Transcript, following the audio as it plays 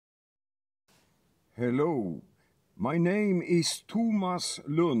Hello, my name is Tomas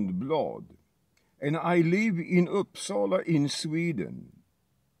Lundblad and I live in Uppsala in Sweden.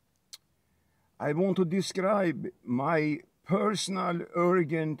 I want to describe my personal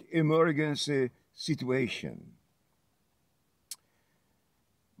urgent emergency situation.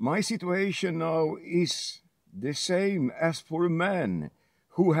 My situation now is the same as for a man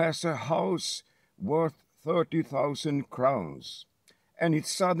who has a house worth 30,000 crowns and it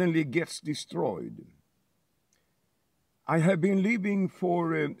suddenly gets destroyed. I have been living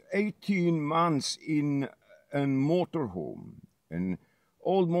for 18 months in a motorhome, an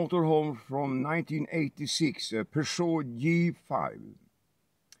old motorhome from 1986, a Peugeot G5.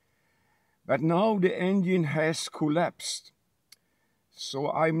 But now the engine has collapsed.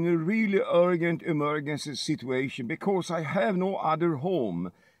 So I'm in a really urgent emergency situation because I have no other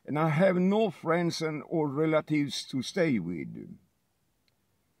home and I have no friends or relatives to stay with.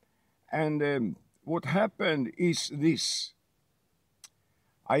 And what happened is this.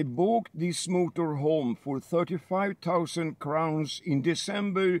 I bought this motorhome for 35,000 crowns in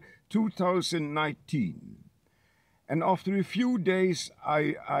December 2019. And after a few days,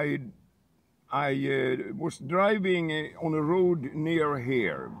 I was driving on a road near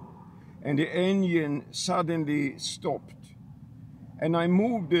here, and the engine suddenly stopped. And I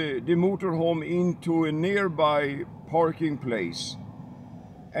moved the motorhome into a nearby parking place.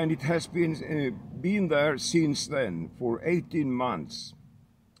 And it has been there since then for 18 months.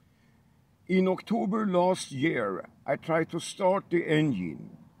 In October last year, I tried to start the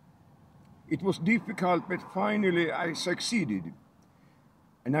engine. It was difficult, but finally I succeeded.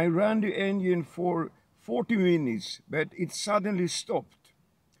 And I ran the engine for 40 minutes, but it suddenly stopped.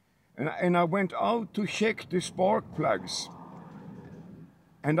 And I went out to check the spark plugs.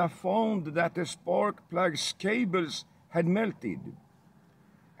 And I found that the spark plugs cables had melted.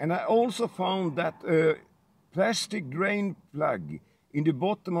 And I also found that a plastic drain plug in the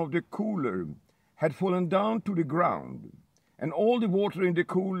bottom of the cooler had fallen down to the ground, and all the water in the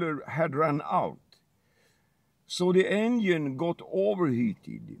cooler had run out. So the engine got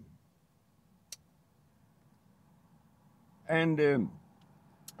overheated. And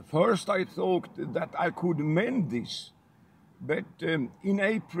first I thought that I could mend this, but in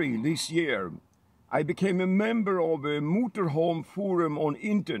April this year, I became a member of a motorhome forum on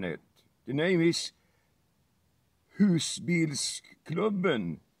internet. The name is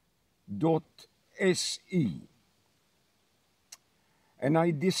Husbilsklubben.se. And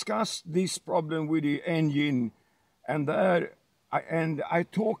I discussed this problem with the engine, and I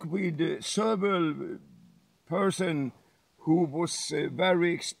talked with several persons who was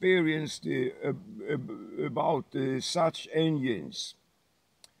very experienced about such engines.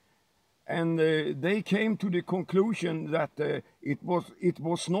 And they came to the conclusion that it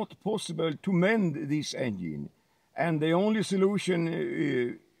was not possible to mend this engine. And the only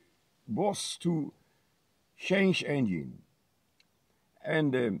solution was to change engine.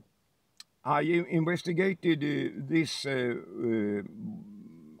 And I investigated this on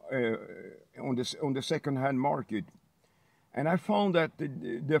the second-hand market. And I found that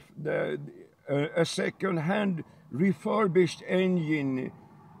a second-hand refurbished engine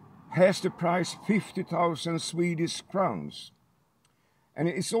has the price 50,000 Swedish crowns. And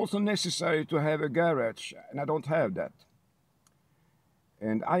it's also necessary to have a garage, and I don't have that.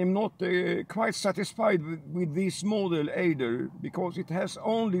 And I am not quite satisfied with this model either, because it has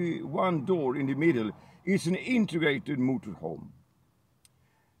only one door in the middle. It's an integrated motorhome.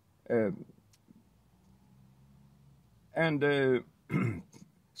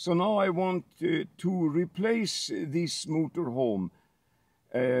 So now I want to replace this motorhome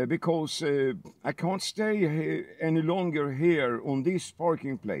because I can't stay any longer here on this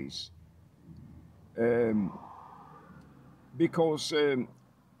parking place. Because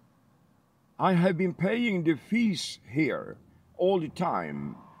I have been paying the fees here all the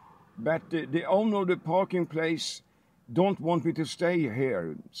time, but the owner of the parking place don't want me to stay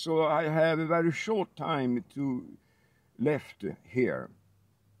here, so I have a very short time to left here.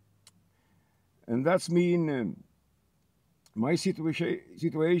 And that's mean my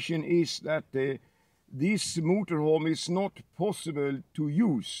situation is that this motorhome is not possible to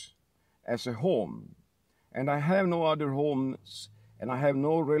use as a home. And I have no other homes, and I have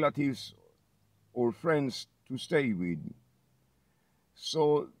no relatives or friends to stay with.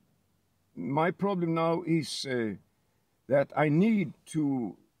 So my problem now is that I need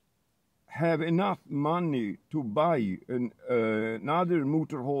to have enough money to buy another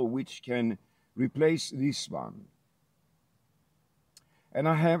motorhome which can replace this one. And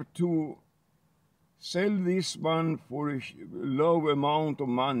I have to sell this one for a low amount of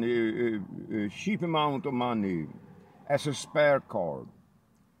money, a cheap amount of money as a spare car,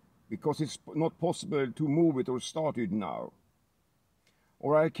 because it's not possible to move it or start it now.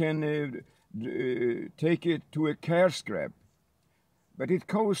 Or I can take it to a care scrap, but it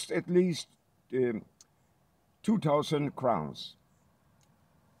costs at least 2,000 crowns.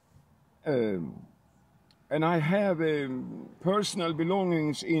 And I have personal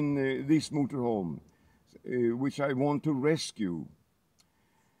belongings in this motorhome, which I want to rescue.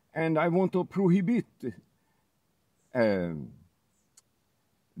 And I want to prohibit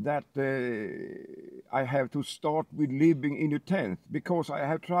that I have to start with living in a tent, because I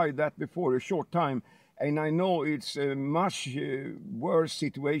have tried that before a short time, and I know it's a much worse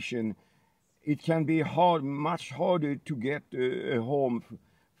situation. It can be much harder to get a home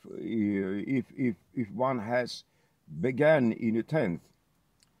if one has begun in a tent.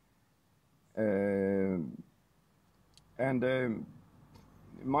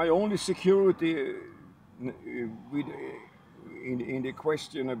 My only security in the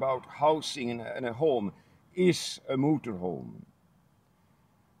question about housing and a home is a motorhome,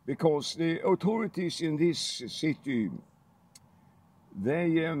 because the authorities in this city,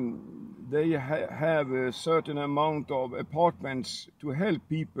 they have a certain amount of apartments to help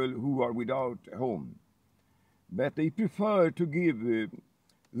people who are without a home, but they prefer to give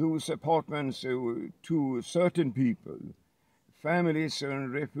those apartments to certain people, families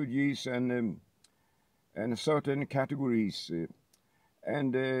and refugees and certain categories.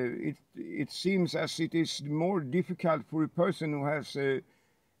 It seems as it is more difficult for a person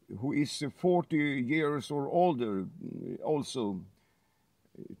who is 40 years or older also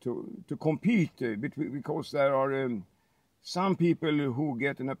to compete, because there are some people who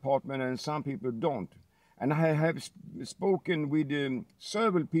get an apartment and some people don't. And I have spoken with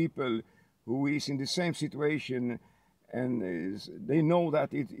several people who is in the same situation, and they know that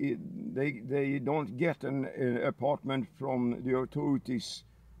they don't get an apartment from the authorities,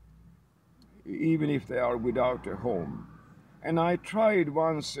 even if they are without a home. And I tried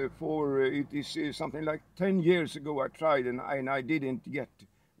once it is something like 10 years ago I tried, and I didn't get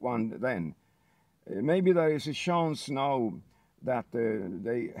one then. Maybe there is a chance now that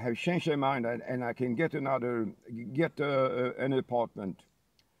they have changed their mind and I can get an apartment.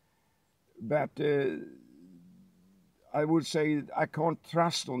 But I would say I can't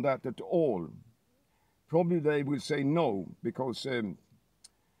trust on that at all. Probably they will say no, because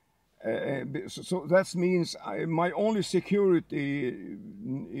so that means my only security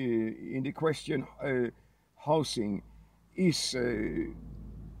in the question housing is a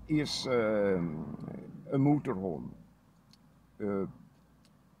motorhome.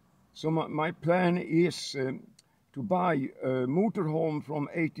 So my plan is to buy a motorhome from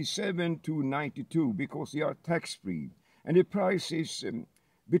 87 to 92, because they are tax-free. And the price is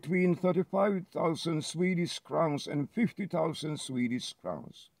between 35,000 Swedish crowns and 50,000 Swedish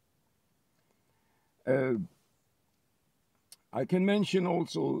crowns. I can mention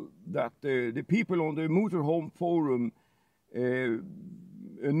also that the people on the motorhome forum, a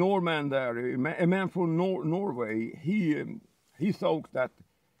Norman there, a man from Norway, he thought that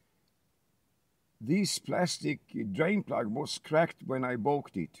this plastic drain plug was cracked when I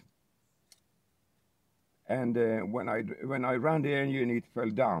bought it. And when I ran the engine, it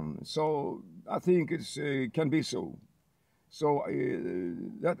fell down. So I think it can be so. So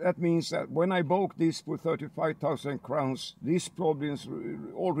that means that when I bought this for 35,000 crowns, these problems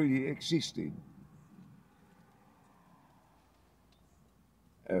already existed.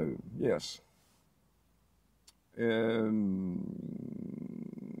 Yes.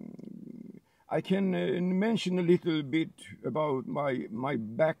 I can mention a little bit about my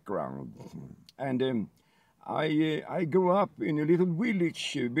background. And I grew up in a little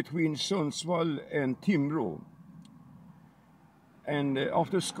village between Sundsvall and Timrå. And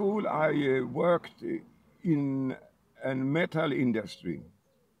after school, I worked in a metal industry.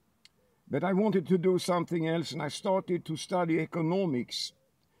 But I wanted to do something else, and I started to study economics.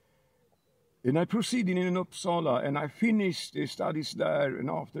 And I proceeded in UPPSALA, and I finished the studies there. And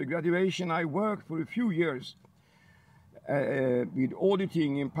after graduation, I worked for a few years with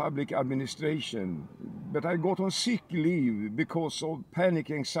auditing in public administration. But I got on sick leave because of panic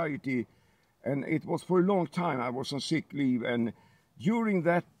anxiety, and it was for a long time I was on sick leave. And during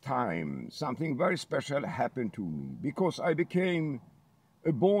that time, something very special happened to me, because I became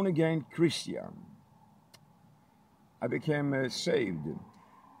a born-again Christian. I became saved.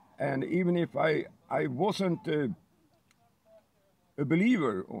 And even if I wasn't a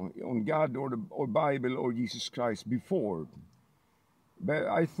believer on God or Bible or Jesus Christ before, but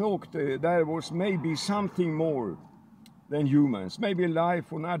I thought there was maybe something more than humans, maybe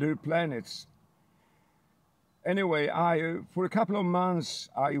life on other planets. Anyway, for a couple of months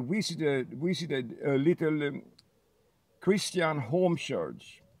I visited a little Christian home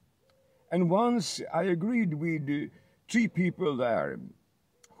church, and once I agreed with 3 people there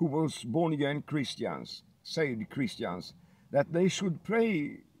who was born again Christians, saved Christians, that they should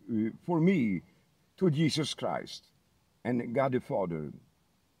pray for me to Jesus Christ and God the Father.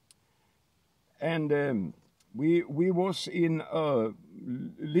 And we was in a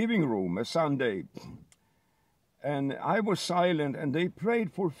living room a Sunday, and I was silent, and they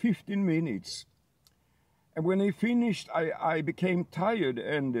prayed for 15 minutes. And when they finished, I became tired,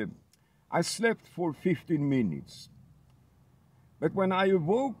 and I slept for 15 minutes. But when I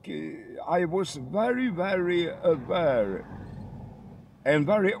awoke, I was very, very aware and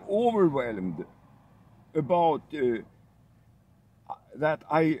very overwhelmed about that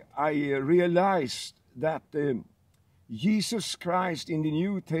I realized that Jesus Christ in the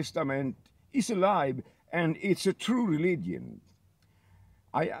New Testament is alive, and it's a true religion.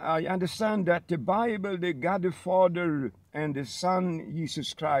 I understand that the Bible, the God the Father and the Son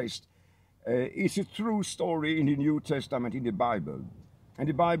Jesus Christ, is a true story in the New Testament, in the Bible. And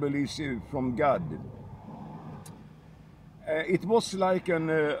the Bible is from God. It was like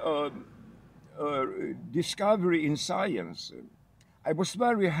a discovery in science. I was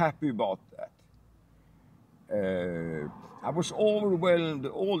very happy about that. I was overwhelmed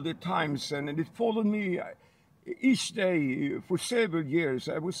all the times, and it followed me each day for several years.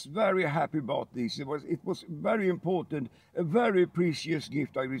 I was very happy about this. It was very important, a very precious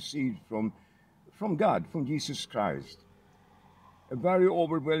gift I received from God, from Jesus Christ. A very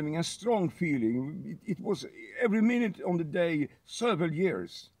overwhelming and strong feeling. It was every minute on the day, several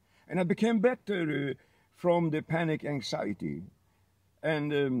years. And I became better from the panic anxiety.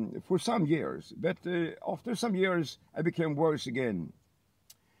 And for some years, but after some years I became worse again.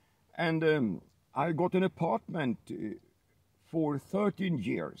 And I got an apartment for 13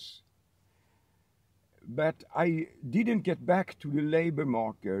 years. But I didn't get back to the labor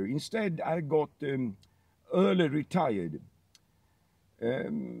market. Instead, I got early retired.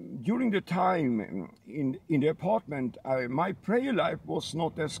 During the time in the apartment, my prayer life was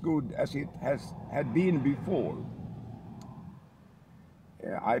not as good as it had been before.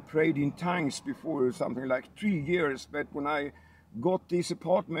 I prayed in tongues before something like 3 years, but when I got this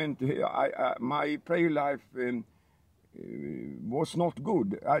apartment, my prayer life was not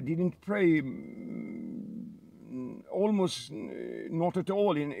good. I didn't pray almost not at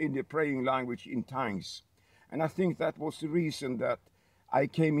all in the praying language in tongues. And I think that was the reason that I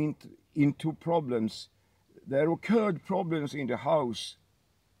came into problems. There occurred problems in the house.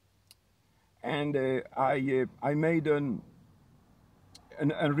 And I made a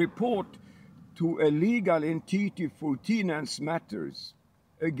report to a legal entity for tenants matters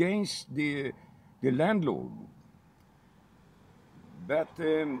against the landlord. But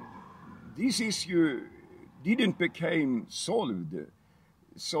this issue didn't become solved.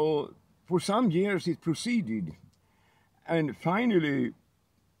 So for some years it proceeded. And finally,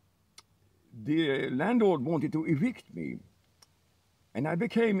 the landlord wanted to evict me. And I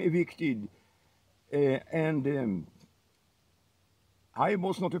became evicted. I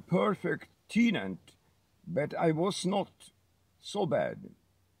was not a perfect tenant, but I was not so bad.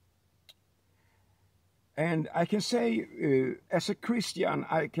 And I can say, as a Christian,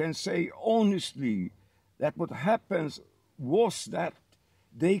 I can say honestly that what happens was that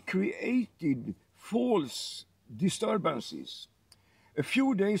they created false disturbances. A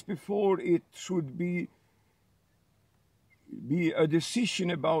few days before it should be a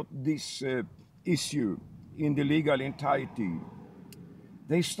decision about this issue in the legal entity,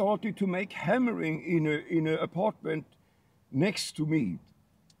 they started to make hammering in an apartment next to me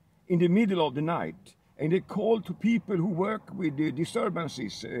in the middle of the night. And they called to people who work with the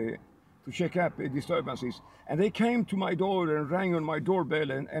disturbances to check up disturbances. And they came to my door and rang on my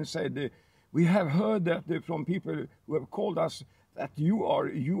doorbell and said, we have heard that from people who have called us that you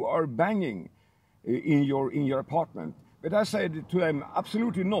are banging in your apartment. But I said to them,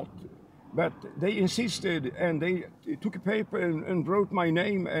 absolutely not. But they insisted, and they took a paper and wrote my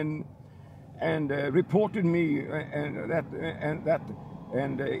name and reported me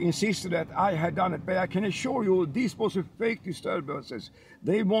and insisted that I had done it. But I can assure you, this was a fake disturbances.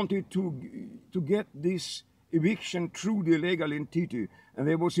 They wanted to get this eviction through the legal entity, and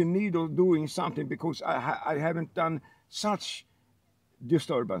there was in need of doing something because I haven't done such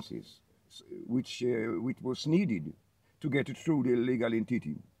disturbances, which was needed to get it through the legal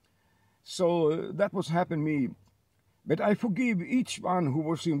entity. So that was happened me. But I forgive each one who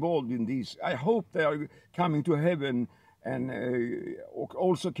was involved in this. I hope they are coming to heaven and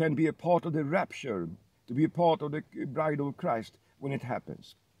also can be a part of the rapture, to be a part of the bride of Christ when it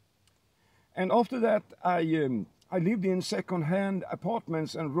happens. And after that, I lived in second-hand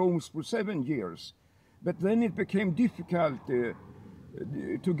apartments and rooms for 7 years. But then it became difficult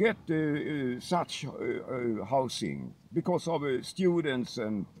to get such housing because of students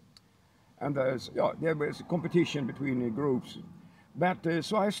and there was a competition between groups. But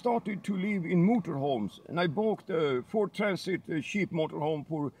so I started to live in motorhomes, and I bought a Ford Transit cheap motorhome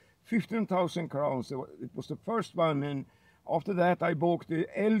for 15,000 crowns. It was the first one, and after that I bought the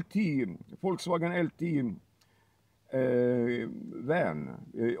Volkswagen LT van,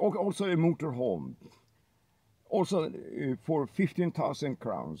 also a motorhome, also for 15,000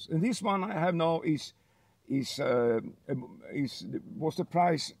 crowns. And this one I have now was the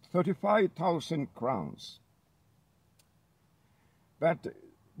price 35,000 crowns. But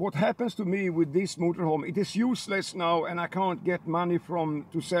what happens to me with this motorhome, it is useless now and I can't get money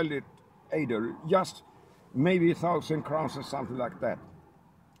to sell it either, just maybe 1,000 crowns or something like that.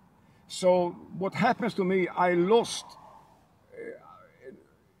 So what happens to me, I lost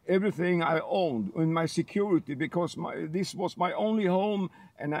everything I owned in my security because this was my only home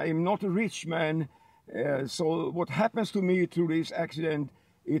and I am not a rich man. So what happens to me through this accident,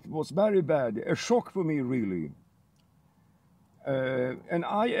 it was very bad, a shock for me really. And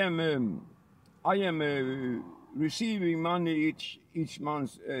I am receiving money each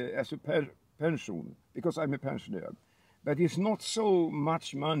month as a pension because I'm a pensioner. But it's not so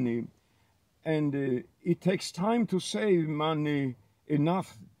much money, and it takes time to save money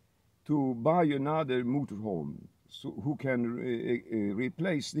enough to buy another motorhome who can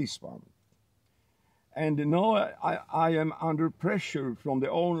replace this one. And now I am under pressure from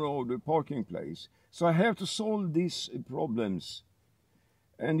the owner of the parking place. So I have to solve these problems.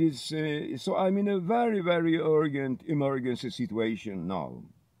 And so I'm in a very, very urgent emergency situation now.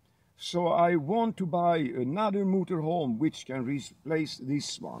 So I want to buy another motorhome which can replace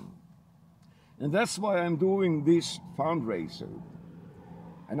this one. And that's why I'm doing this fundraiser.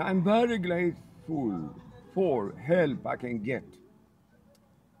 And I'm very grateful for help I can get.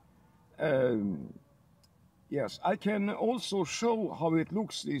 Yes, I can also show how it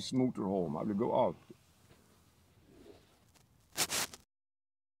looks, this motorhome. I will go out.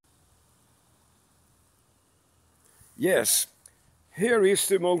 Yes, here is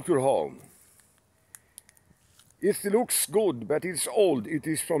the motorhome. It looks good, but it's old. It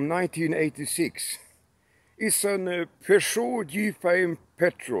is from 1986. It's a Peugeot G5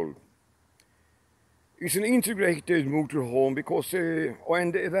 petrol. It's an integrated motorhome because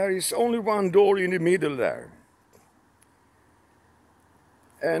and there is only one door in the middle there.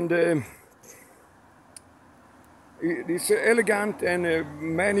 And it's elegant and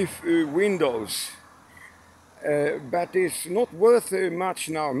many windows, but it's not worth much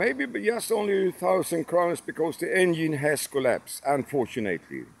now. Maybe just only 1,000 crowns because the engine has collapsed,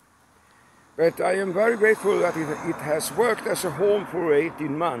 unfortunately. But I am very grateful that it has worked as a home for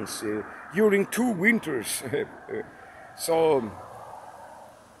 18 months during 2 winters. So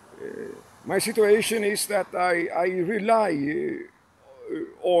my situation is that I rely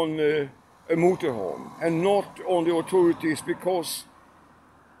on a motorhome and not on the authorities because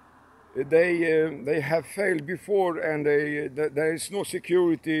they have failed before and there is no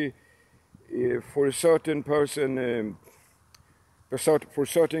security for a certain person, for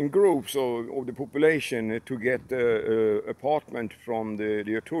certain groups of the population to get an apartment from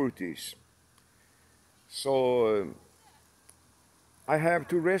the authorities. So I have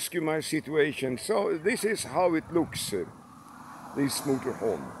to rescue my situation. So this is how it looks. This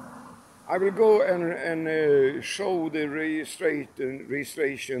motorhome. I will go and show the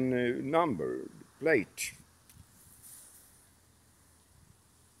registration number, plate.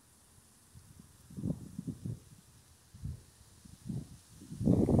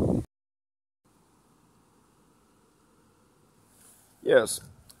 Yes.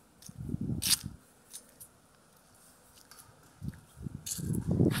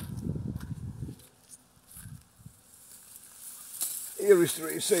 Here is the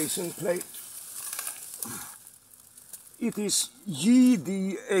registration plate. It is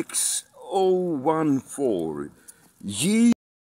GDX014.